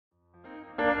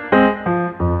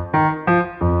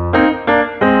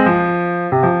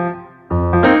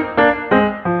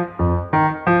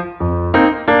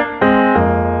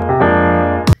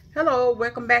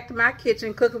my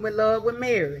kitchen, cooking with love with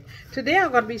Mary. Today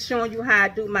I'm going to be showing you how I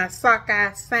do my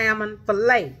sockeye salmon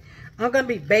fillet. I'm going to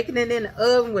be baking it in the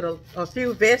oven with a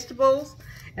few vegetables,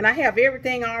 and I have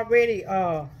everything already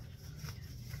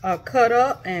cut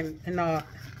up and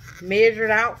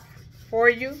measured out for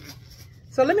you.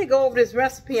 So let me go over this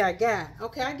recipe I got.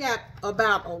 Okay, I got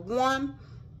about a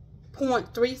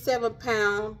 1.37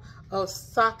 pound of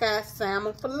sockeye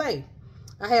salmon fillet.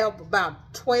 I have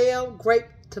about 12 grape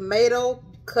tomatoes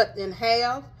cut in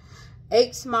half,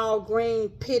 8 small green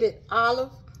pitted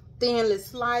olives, thinly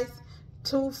sliced,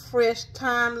 2 fresh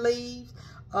thyme leaves,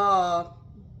 4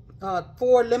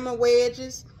 lemon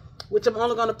wedges, which I'm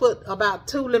only going to put about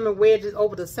 2 lemon wedges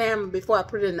over the salmon before I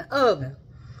put it in the oven,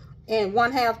 and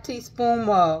 1/2 teaspoon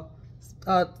of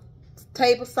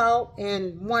table salt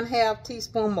and 1/2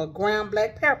 teaspoon of ground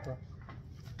black pepper.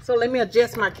 So let me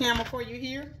adjust my camera for you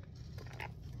here.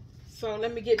 So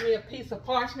let me get me a piece of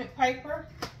parchment paper.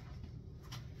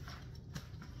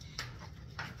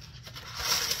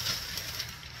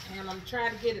 And I'm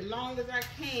trying to get it long as I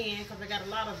can because I got a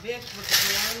lot of vegetables to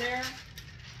go in there.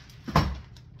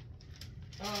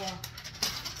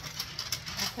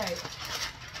 Okay.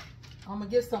 I'm going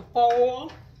to get some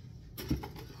foil.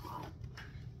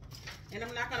 And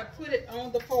I'm not going to put it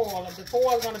on the foil. The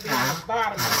foil is going to be on the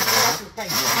bottom of the parchment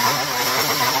paper.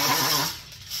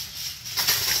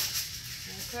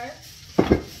 Okay.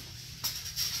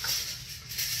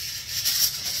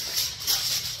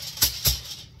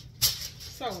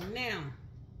 So now,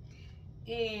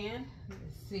 and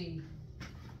let's see,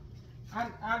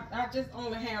 I just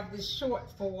only have this short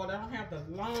foil. I don't have the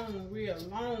long, real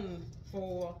long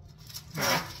foil. I'm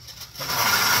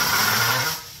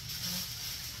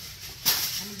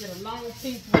gonna get a long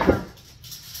piece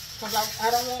because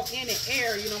I don't want any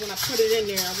air. You know, when I put it in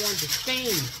there, I want it to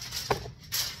steam.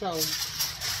 So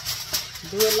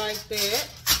do it like that.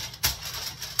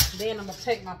 Then I'm gonna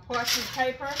take my parchment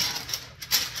paper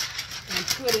and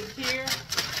put it here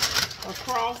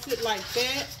across it like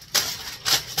that.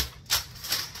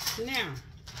 Now,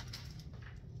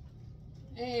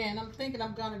 and I'm thinking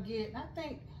I'm gonna get, I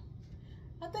think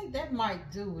that might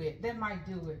do it. That might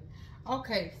do it.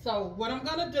 Okay, so what I'm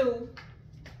gonna do,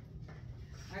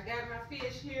 I got my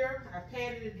fish here. I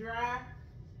patted it dry.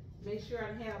 Make sure I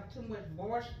don't have too much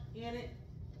moisture in it.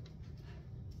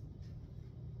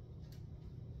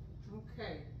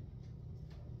 Okay.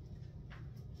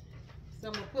 So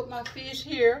I'm gonna put my fish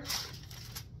here.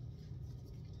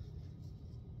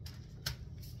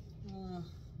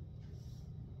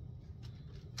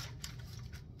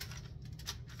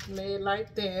 Lay it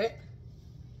like that.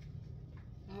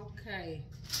 Okay.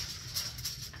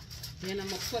 Then I'm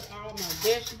gonna put all my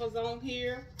vegetables on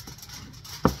here.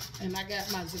 And I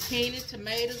got my zucchini,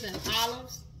 tomatoes, and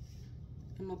olives.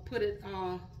 I'm gonna put it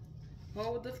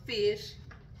over the fish.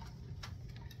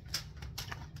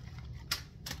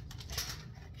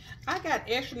 I got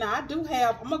extra now. I do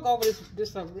have, I'm gonna go over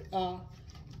this well,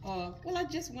 I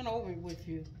just went over it with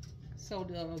you. So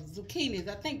the zucchinis,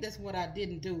 I think that's what I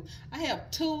didn't do. I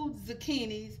have 2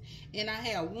 zucchinis and I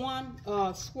have 1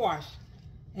 squash,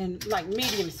 and like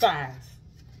medium size.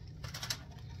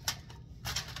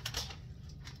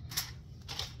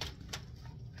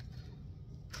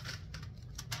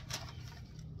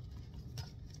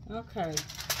 Okay.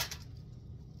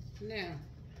 Now,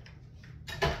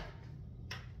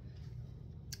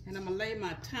 and I'm gonna lay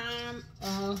my thyme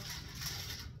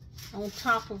on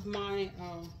top of my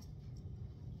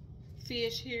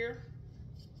fish here.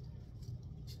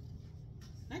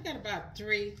 I got about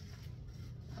 3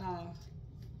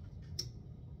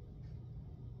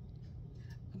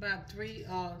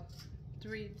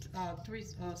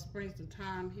 sprigs of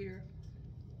thyme here.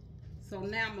 So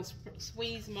now I'm gonna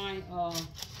squeeze my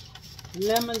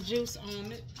lemon juice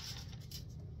on it.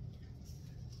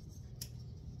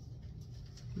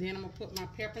 Then I'm gonna put my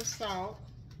pepper and salt.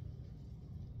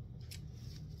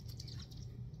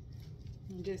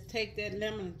 And just take that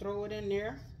lemon and throw it in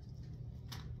there.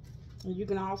 And you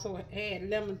can also add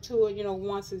lemon to it, you know,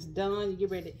 once it's done, you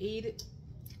get ready to eat it.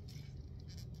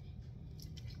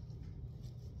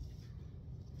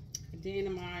 And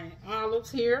then my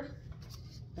olives here.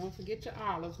 Don't forget your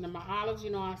olives. Now my olives,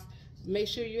 you know, I make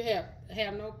sure you have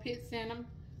no pits in them.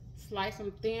 Slice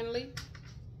them thinly.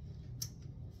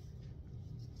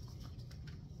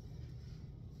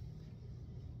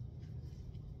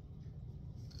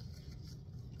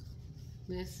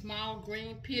 That small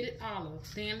green pitted olive,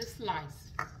 thinly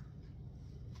sliced.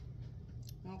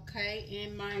 Okay,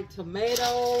 and my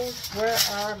tomatoes. Where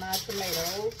are my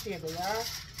tomatoes? Here they are.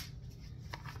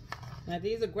 Now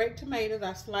these are grape tomatoes.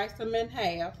 I sliced them in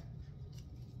half.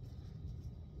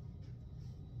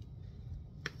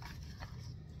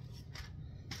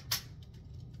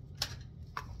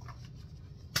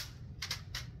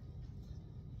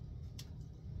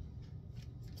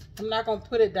 I'm not gonna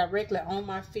put it directly on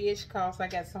my fish because I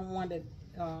got someone that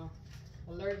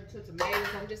allergic to tomatoes.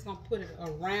 I'm just gonna put it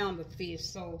around the fish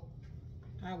so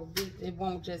it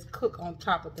won't just cook on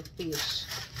top of the fish.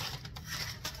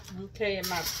 Okay, and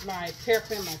my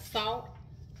pepper and my salt.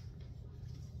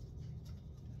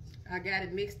 I got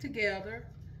it mixed together.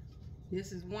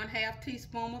 This is 1/2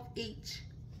 teaspoon of each.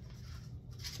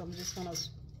 So I'm just gonna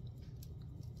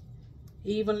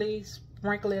evenly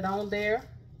sprinkle it on there.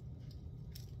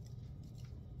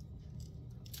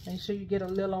 Make sure you get a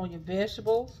little on your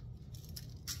vegetables.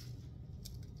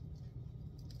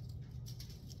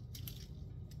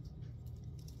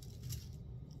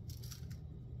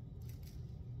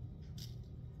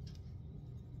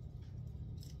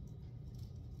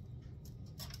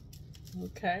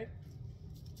 Okay.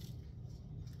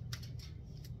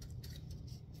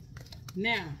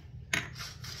 Now,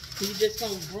 you're just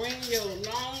going to bring your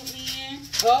long end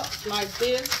up like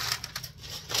this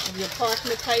of your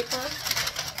parchment paper.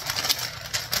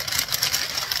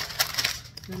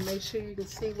 And make sure you can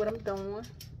see what I'm doing.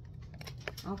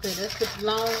 Okay, that's the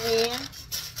long end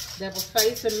that was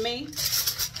facing me.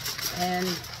 And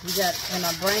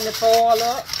I bring the foil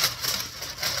up.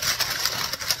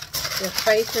 It's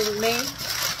facing me.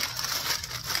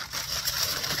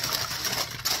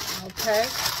 Okay.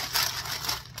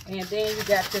 And then you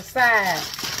got the side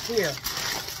here.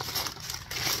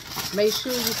 Make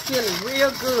sure you seal it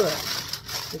real good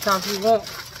because you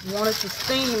want it to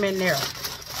steam in there.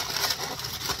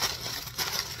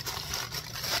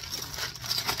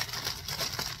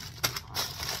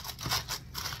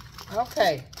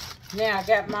 Okay. Now I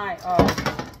got my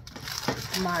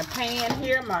my pan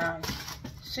here, my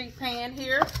sheet pan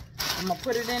here. I'm gonna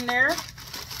put it in there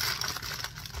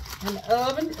in the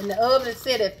oven, and the oven is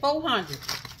set at 400.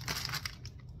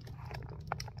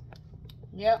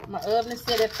 Yep, my oven is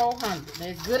set at 400.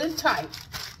 It's good and tight,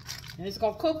 and it's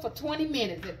gonna cook for 20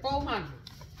 minutes at 400.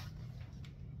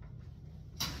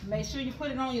 Make sure you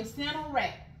put it on your center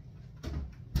rack.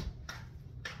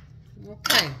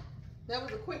 Okay, that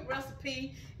was a quick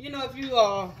recipe. You know, if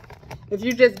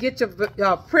you just get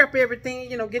your prep everything,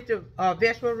 you know, get your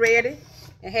vegetable ready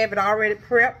and have it already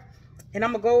prepped. And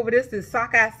I'm gonna go over this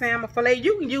sockeye salmon fillet.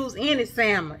 You can use any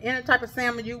salmon, any type of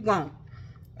salmon you want.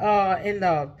 And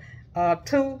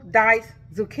 2 diced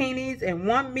zucchinis and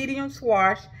 1 medium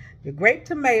squash. Your grape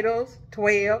tomatoes,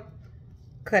 12,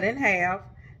 cut in half.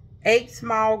 8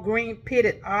 small green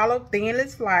pitted olive, thinly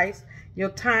sliced. Your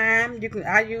thyme,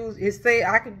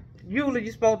 usually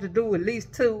you're supposed to do at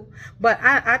least 2, but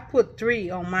I put 3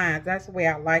 on mine. That's the way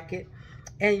I like it.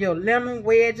 And your lemon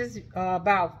wedges,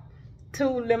 about 2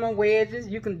 lemon wedges.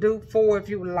 You can do 4 if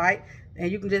you would like. And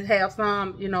you can just have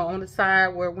some, you know, on the side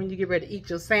where when you get ready to eat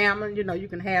your salmon, you know, you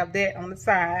can have that on the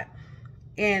side.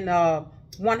 And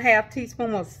 1/2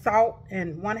 teaspoon of salt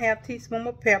and 1/2 teaspoon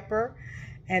of pepper.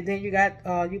 And then you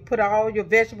got, you put all your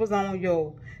vegetables on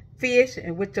your fish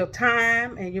and with your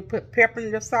thyme, and you put pepper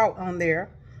and your salt on there.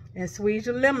 And squeeze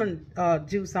your lemon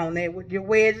juice on there with your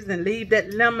wedges, and leave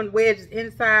that lemon wedges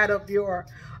inside of your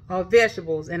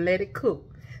vegetables and let it cook.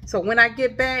 So when I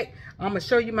get back, I'm going to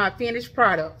show you my finished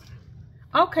product.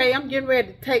 Okay, I'm getting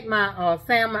ready to take my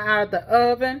salmon out of the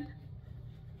oven.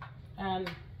 And,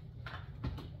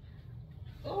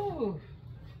 ooh,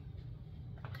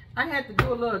 I had to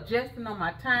do a little adjusting on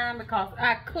my time because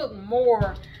I cook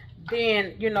more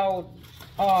than, you know,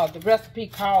 the recipe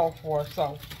called for.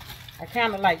 So I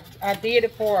kind of I did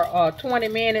it for 20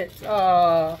 minutes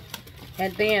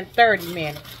and then 30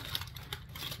 minutes.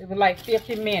 It was like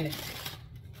 50 minutes.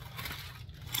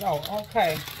 So,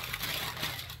 okay.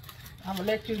 I'm going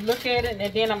to let you look at it,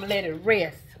 and then I'm going to let it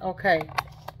rest. Okay.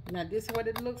 Now, this is what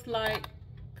it looks like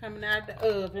coming out of the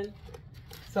oven.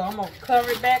 So, I'm going to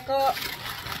cover it back up,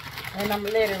 and I'm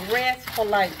going to let it rest for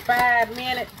like 5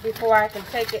 minutes before I can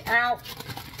take it out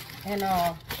and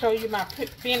show you my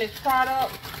finished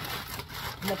product.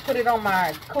 I'm going to put it on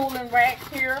my cooling rack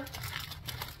here.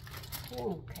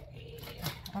 Okay.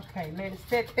 Okay, let it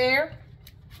sit there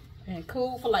and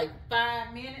cool for like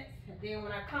 5 minutes. And then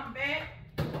when I come back,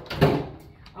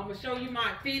 I'm going to show you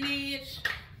my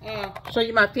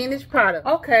finished product.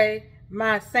 Okay,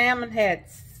 my salmon had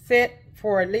set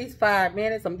for at least 5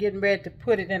 minutes. I'm getting ready to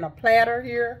put it in a platter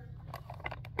here.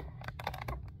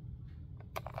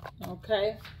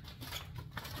 Okay.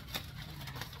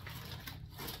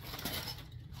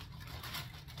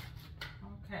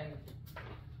 Okay.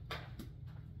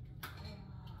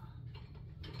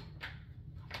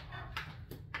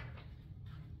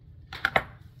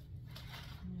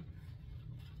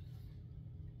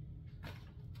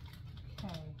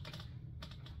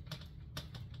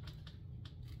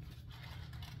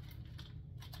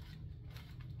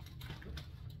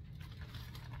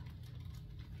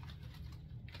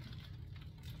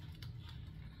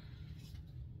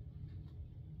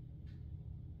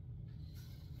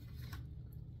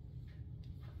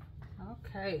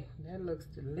 Okay, that looks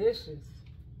delicious.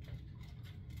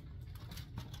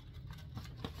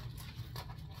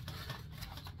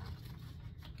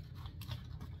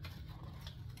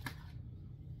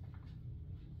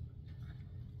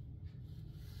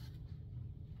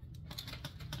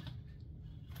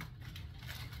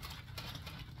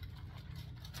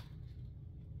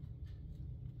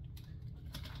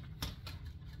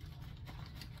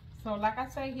 So like I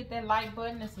say, hit that like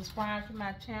button and subscribe to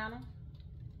my channel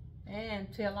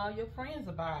and tell all your friends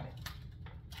about it.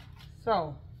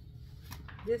 So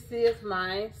this is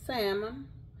my salmon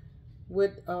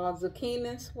with zucchini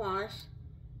and squash.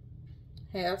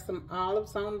 Have some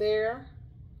olives on there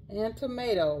and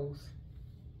tomatoes.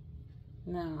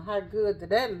 Now, how good did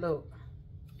that look?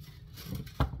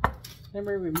 Let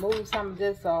me remove some of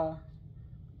this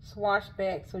squash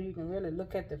back so you can really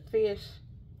look at the fish.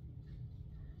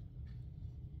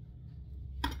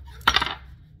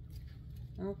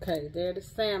 Okay, there the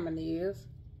salmon is.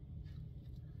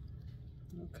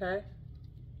 Okay.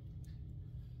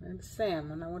 And the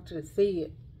salmon, I want you to see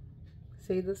it.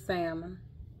 See the salmon.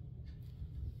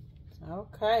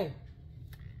 Okay.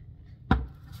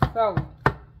 So,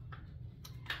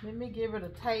 let me give it a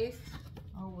taste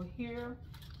over here.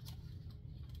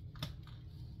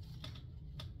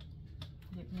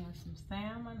 Get me some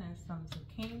salmon and some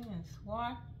zucchini and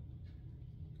squash.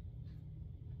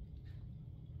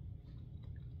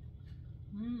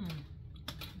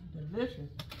 Delicious.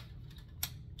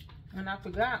 And I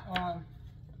forgot,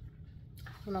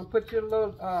 put your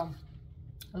a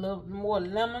little more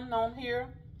lemon on here.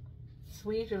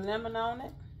 Squeeze your lemon on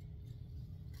it.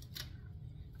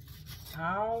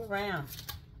 All around.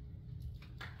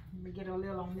 Let me get a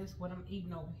little on this, what I'm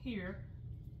eating over here.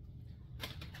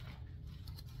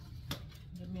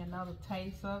 Give me another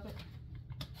taste of it.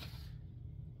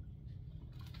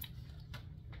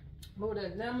 Oh,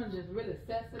 that lemon just really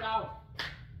sets it off.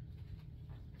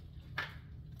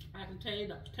 I can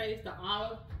taste the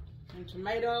olive and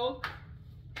tomato.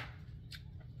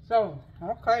 So,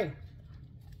 okay.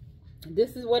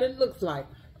 This is what it looks like.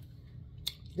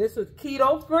 This is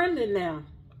keto friendly now.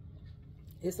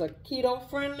 It's a keto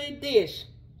friendly dish.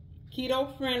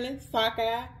 Keto friendly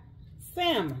sockeye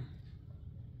salmon.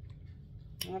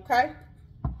 Okay.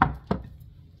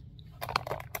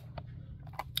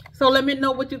 So let me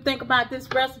know what you think about this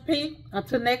recipe.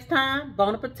 Until next time,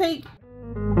 bon appetit.